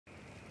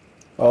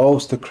Oh,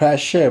 it's the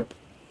crash ship.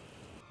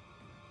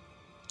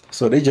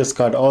 So they just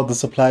got all the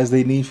supplies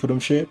they need for them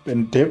ship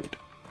and dipped.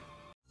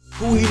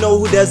 Who you know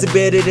who does it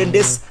better than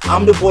this?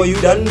 I'm the boy, you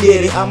done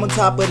get it. I'm on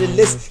top of the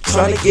list,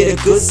 trying to get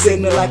a good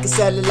signal like a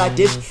satellite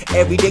dish.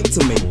 Every day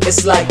to me,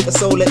 it's like a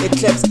solar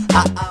eclipse.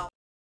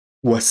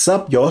 What's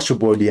up, y'all? It's your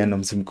boy Leon.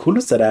 I'm some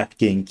coolest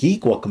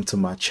s.a.geek. Welcome to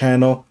my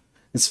channel.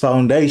 It's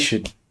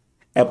Foundation,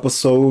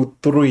 episode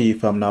 3,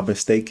 if I'm not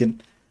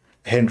mistaken.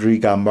 Henry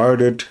got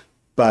murdered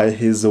by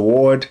his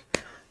award.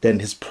 Then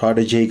his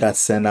protege got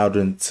sent out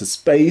into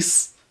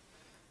space.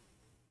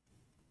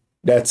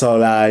 That's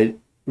all I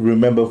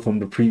remember from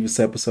the previous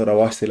episode. I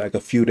watched it like a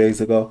few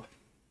days ago.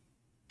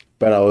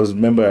 But I was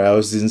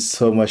in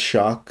so much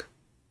shock.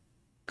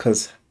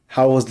 Because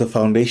how was the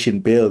Foundation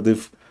built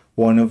if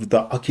one of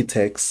the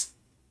architects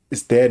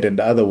is dead and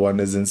the other one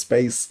is in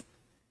space?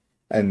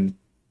 And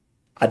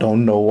I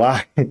don't know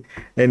why.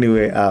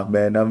 Anyway,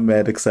 man, I'm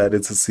mad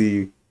excited to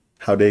see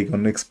how they're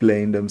going to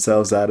explain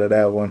themselves out of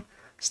that one.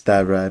 Let's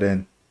dive right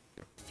in.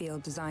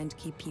 Designed to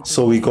keep people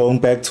So we're going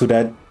back to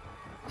that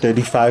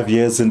 35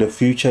 years in the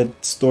future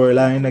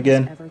storyline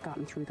again.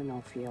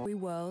 Every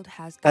world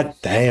has God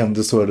damn,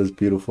 this world is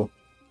beautiful.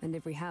 and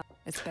every house,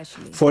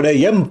 especially For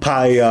the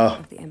Empire.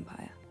 of the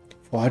Empire.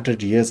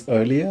 400 years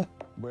earlier?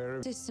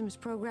 Systems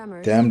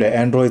programmers. Damn, the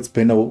android's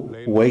been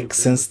awake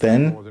since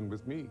then.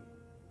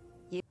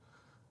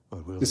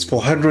 It's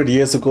 400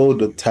 years ago,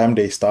 the time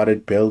they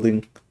started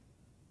building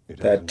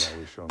that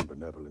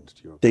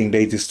thing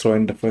they destroyed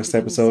in the first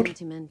episode.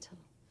 Sentimental.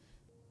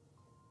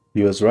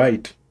 He was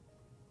right.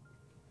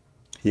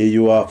 Here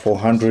you are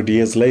 400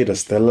 years later,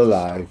 still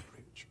alive.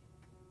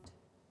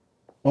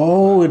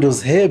 Oh, it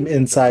was him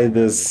inside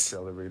this.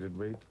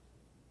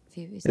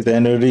 At the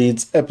end of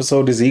each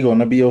episode, is he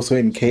gonna be also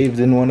encaved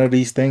in one of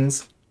these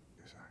things?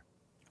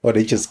 Or are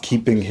they just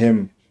keeping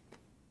him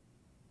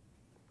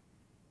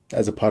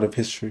as a part of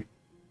history?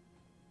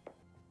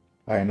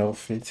 I know,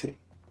 fitting.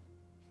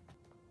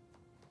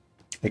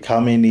 Like, how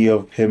many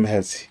of him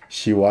has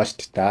she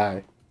watched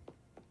die?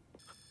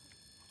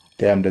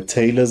 Damn, the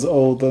Taylor's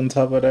old on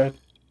top of that.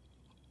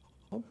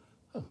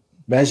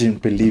 Imagine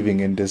believing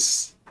in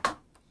this,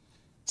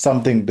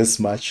 something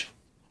this much.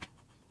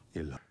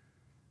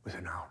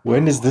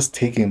 When is this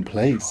taking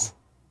place?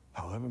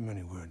 However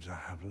many words I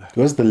have left,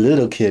 Where's the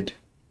little kid?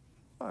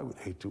 I would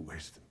hate to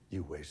waste them.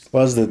 You waste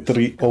them. What's the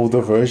 3 older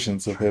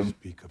versions of him?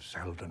 Speak of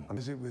Selden.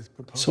 Is it with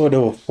So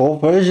there were 4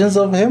 versions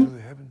of to him?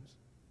 the heavens?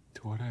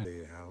 To what end?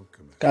 The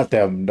alchemist.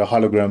 Goddamn, the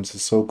holograms are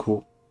so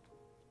cool.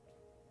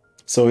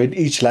 So in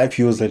each life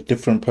he was a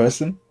different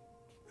person,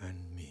 And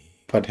me.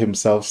 but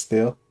himself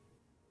still.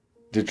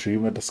 The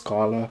dreamer, the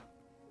scholar,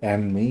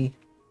 and me.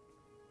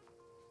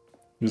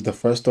 He was the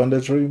first one,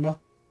 the dreamer.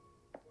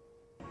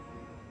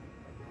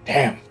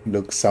 Damn,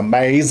 looks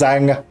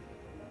amazing.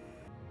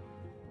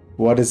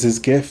 What is his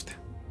gift?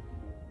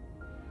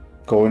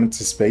 Going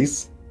into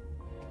space?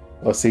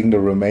 Or seeing the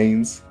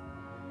remains?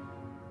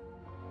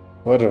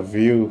 What a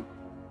view.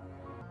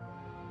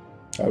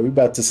 Are we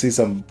about to see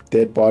some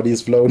dead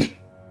bodies floating?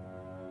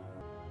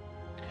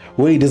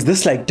 Wait, is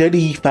this like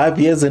 35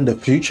 years in the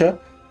future?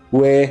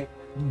 Where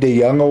the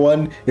younger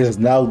one is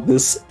now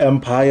this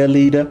empire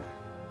leader?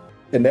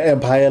 And the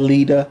empire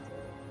leader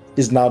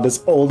is now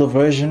this older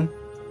version?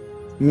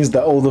 It means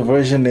the older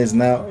version is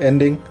now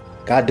ending?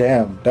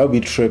 Goddamn, that would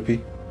be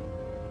trippy.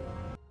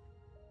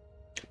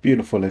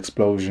 Beautiful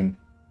explosion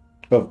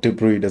of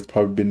debris that's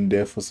probably been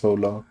there for so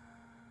long.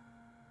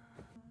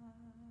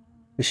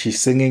 Is she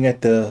singing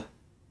at the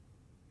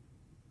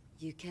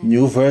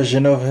new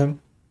version of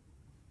him?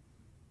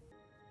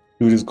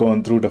 Dude is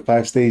going through the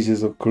 5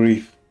 stages of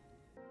grief.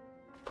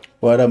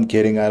 What I'm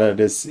getting out of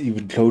this,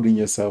 even clothing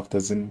yourself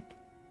doesn't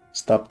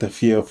stop the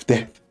fear of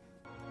death.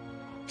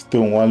 He's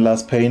doing one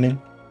last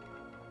painting.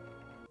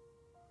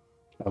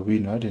 Are we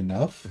not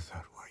enough? Is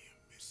that why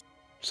you miss?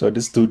 So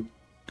this dude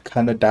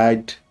kind of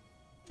died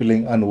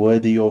feeling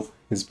unworthy of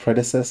his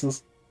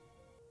predecessors.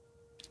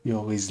 You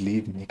always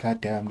leave me. God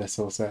damn, that's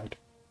so sad.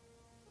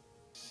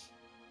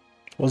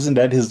 Wasn't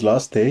that his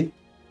last day?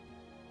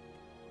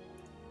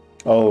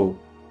 Oh,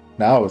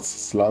 now it's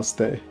his last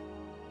day.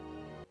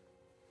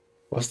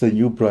 What's the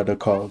new brother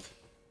called?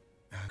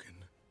 Hagen,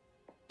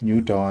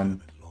 New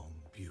Dawn. long,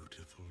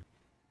 beautiful.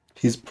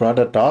 His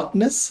brother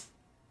Darkness?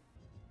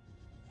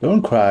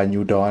 Don't cry,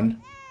 New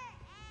Dawn.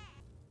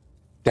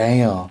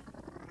 Damn.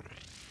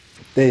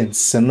 They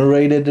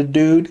incinerated the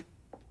dude.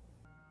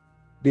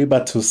 They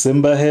about to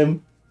Simba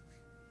him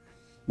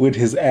with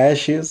his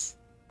ashes.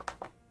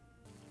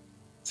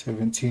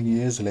 17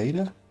 years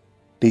later?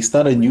 They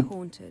start a We're new...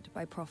 haunted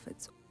by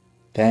prophets.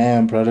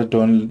 Damn, brother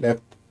Dawn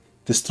left,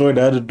 destroyed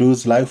the other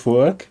dude's life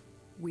work.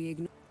 We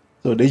ignore.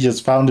 So they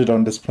just found it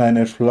on this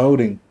planet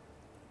floating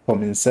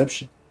from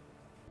inception.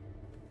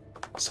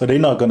 So they're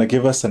not gonna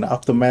give us an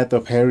aftermath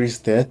of Harry's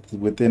death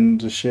within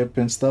the ship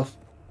and stuff?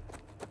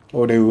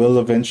 Or they will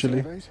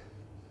eventually?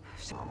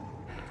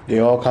 They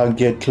all can't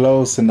get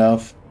close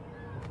enough.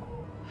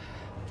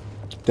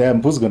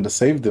 Damn, who's gonna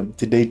save them?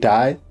 Did they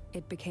die?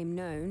 It became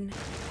known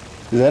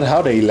Is that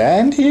how they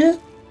land here?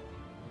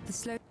 The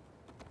slow.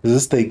 Is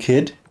this the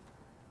kid?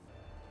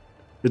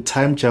 The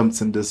time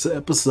jumps in this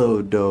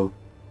episode, though.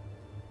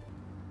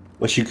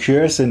 Was she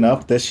curious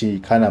enough that she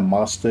kind of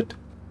mastered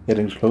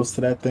getting close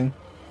to that thing?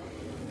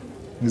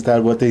 Is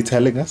that what they're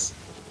telling us?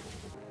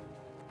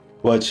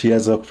 What, she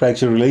has a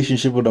fractured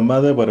relationship with her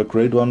mother, but a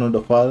great one with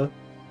the father?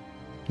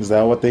 Is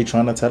that what they're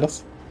trying to tell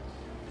us?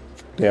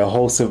 They're a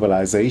whole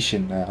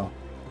civilization now.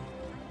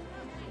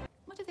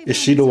 Is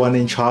she the one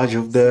in charge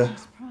of the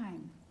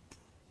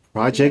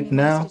project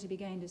now?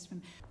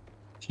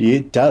 She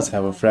does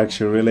have a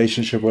fractured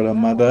relationship with her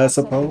mother, I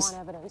suppose.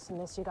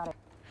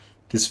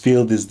 This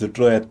field is the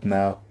threat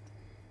now.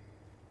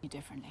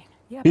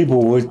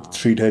 People would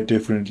treat her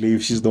differently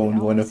if she's the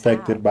only one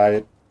affected by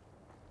it.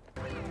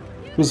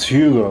 Who's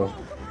Hugo?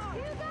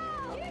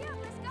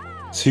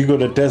 Is Hugo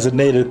the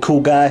designated cool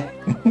guy?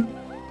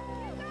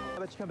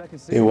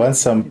 They want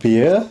some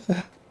beer?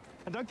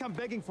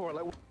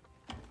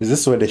 Is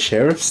this where the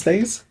sheriff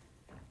stays?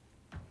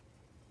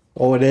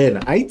 Oh, there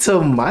an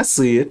item. I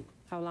see it.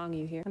 How long are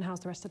you here? And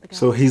how's the rest of the guys?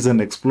 So he's an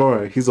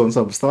explorer. He's on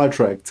some Star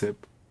Trek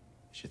tip.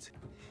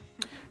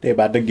 They're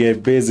about to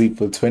get busy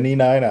for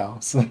 29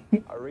 hours.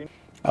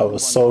 I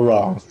was so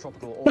wrong.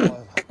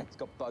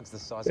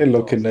 They're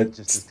looking at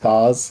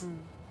stars.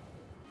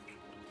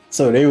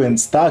 So they went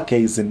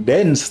stargazing,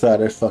 then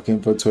started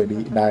fucking for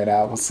 29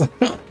 hours.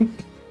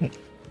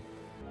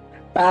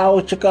 Bow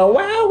chicka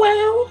wow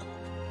wow.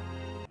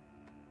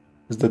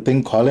 Is the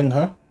thing calling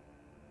her?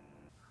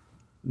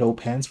 No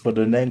pants for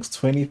the next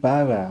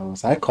 25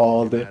 hours. I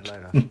called it.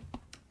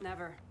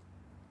 Never.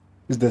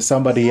 Is there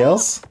somebody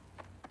else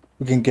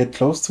we can get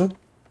close to?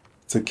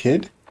 It's a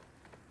kid?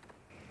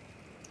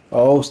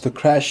 Oh, it's the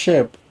crash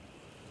ship.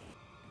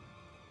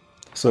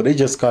 So they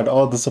just got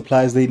all the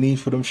supplies they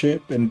need for them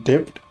ship and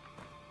dipped.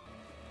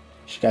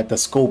 She got the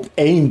scope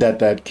aimed at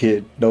that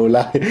kid, no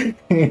lie.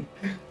 Is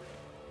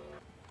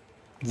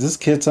this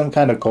kid some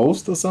kind of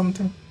ghost or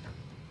something?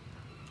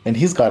 And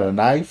he's got a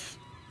knife.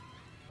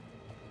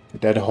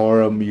 That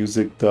horror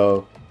music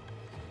though.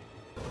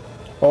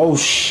 Oh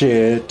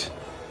shit.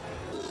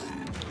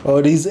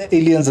 Oh, these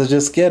aliens are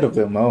just scared of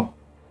them, oh.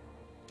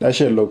 That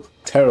shit looks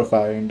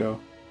terrifying though.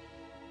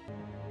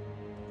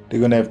 They're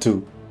gonna have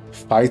to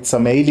fight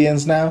some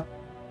aliens now?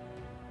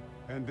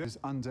 And this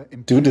under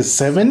Dude is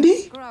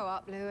 70? Grow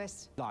up,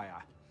 Lewis.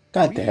 liar.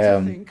 God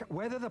damn. Think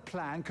whether the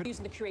plan could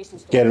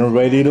Getting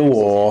ready to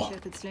war.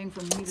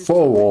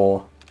 For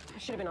war.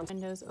 Should have been on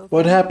windows open.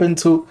 What happened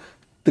to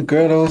the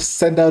girl that was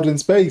sent out in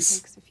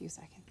space? Takes a few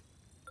seconds.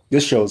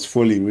 This show's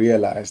fully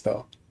realized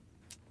though.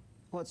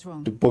 What's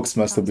wrong? The books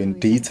must have been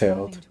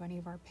detailed. To any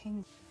of our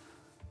pings.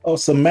 Oh,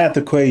 some math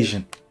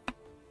equation.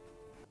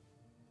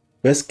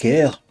 Where's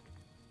Gail?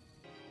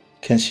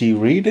 Can she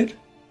read it?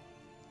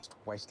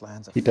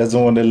 Wastelands He doesn't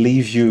want to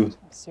leave you.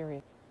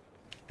 Serious.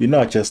 You're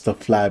not just a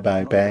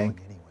fly-by not bang,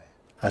 going anywhere.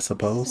 I This isn't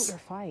suppose. your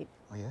fight.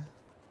 Oh yeah?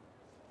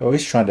 Oh,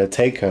 he's trying to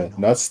take her,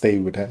 not stay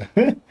with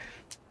her.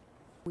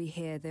 We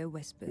hear their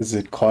whispers. Is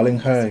it calling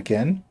her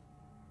again?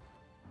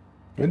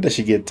 When does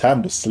she get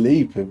time to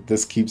sleep if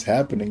this keeps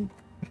happening?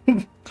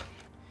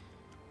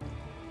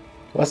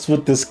 What's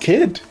with this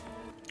kid?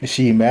 Is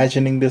she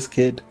imagining this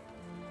kid?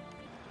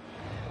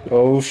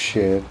 Oh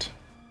shit.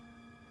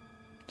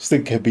 This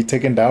thing can be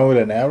taken down with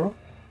an arrow?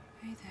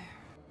 Hey there.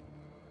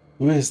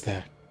 Who is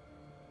that?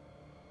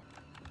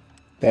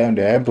 Damn,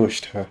 they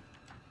ambushed her.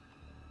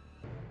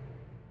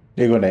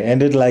 They're gonna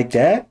end it like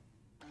that?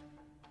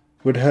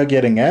 With her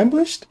getting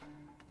ambushed?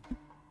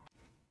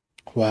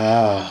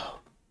 Wow.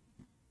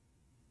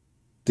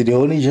 Did they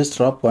only just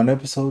drop one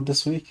episode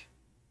this week?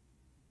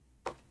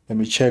 Let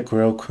me check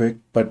real quick.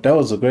 But that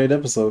was a great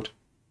episode.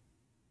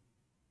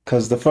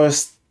 Because the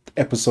first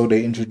episode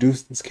they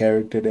introduced this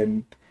character,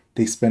 then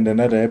they spent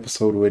another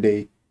episode where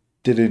they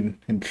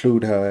didn't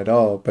include her at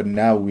all. But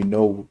now we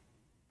know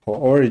her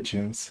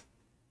origins.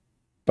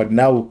 But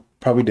now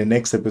probably the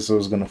next episode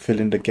is going to fill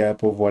in the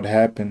gap of what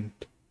happened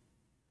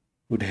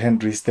with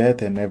Henry's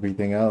death and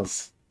everything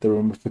else. The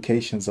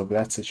ramifications of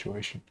that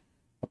situation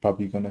are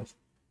probably going to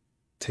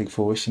take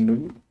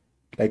fruition.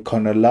 Like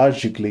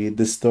chronologically,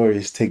 this story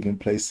is taking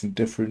place in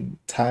different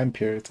time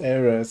periods,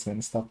 eras,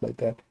 and stuff like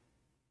that.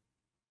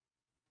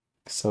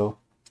 So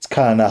it's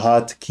kind of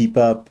hard to keep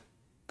up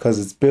because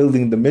it's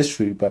building the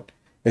mystery. But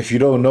if you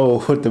don't know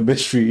what the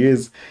mystery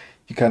is,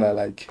 you kind of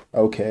like,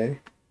 okay.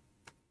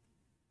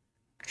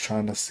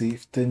 Trying to see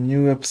if the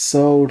new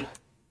episode,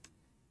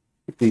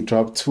 if they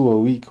drop 2 a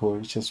week or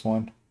it's just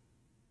one.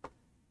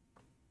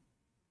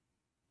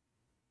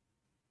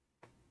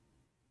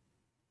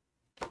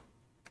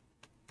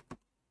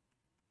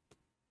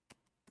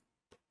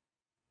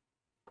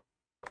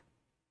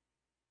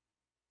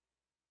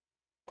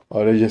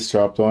 Oh, they just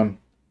dropped one.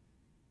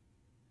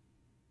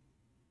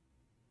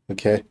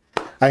 Okay.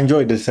 I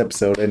enjoyed this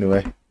episode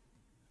anyway.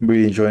 I'm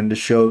really enjoying the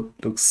show.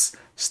 Looks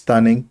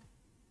stunning.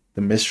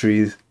 The mystery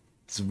is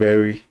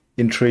very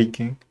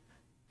intriguing.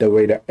 The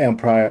way the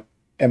empire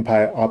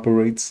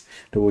operates,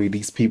 the way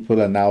these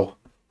people are now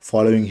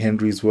following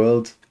Henry's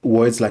world.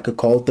 words like a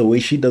cult, the way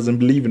she doesn't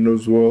believe in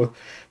those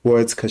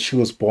words because she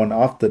was born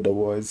after the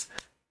words.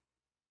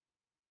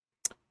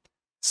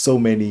 So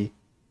many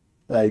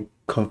like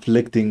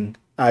conflicting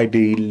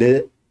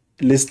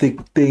idealistic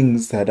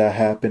things that are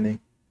happening.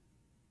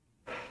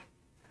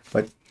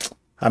 But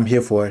I'm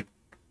here for it.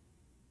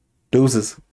 Deuces.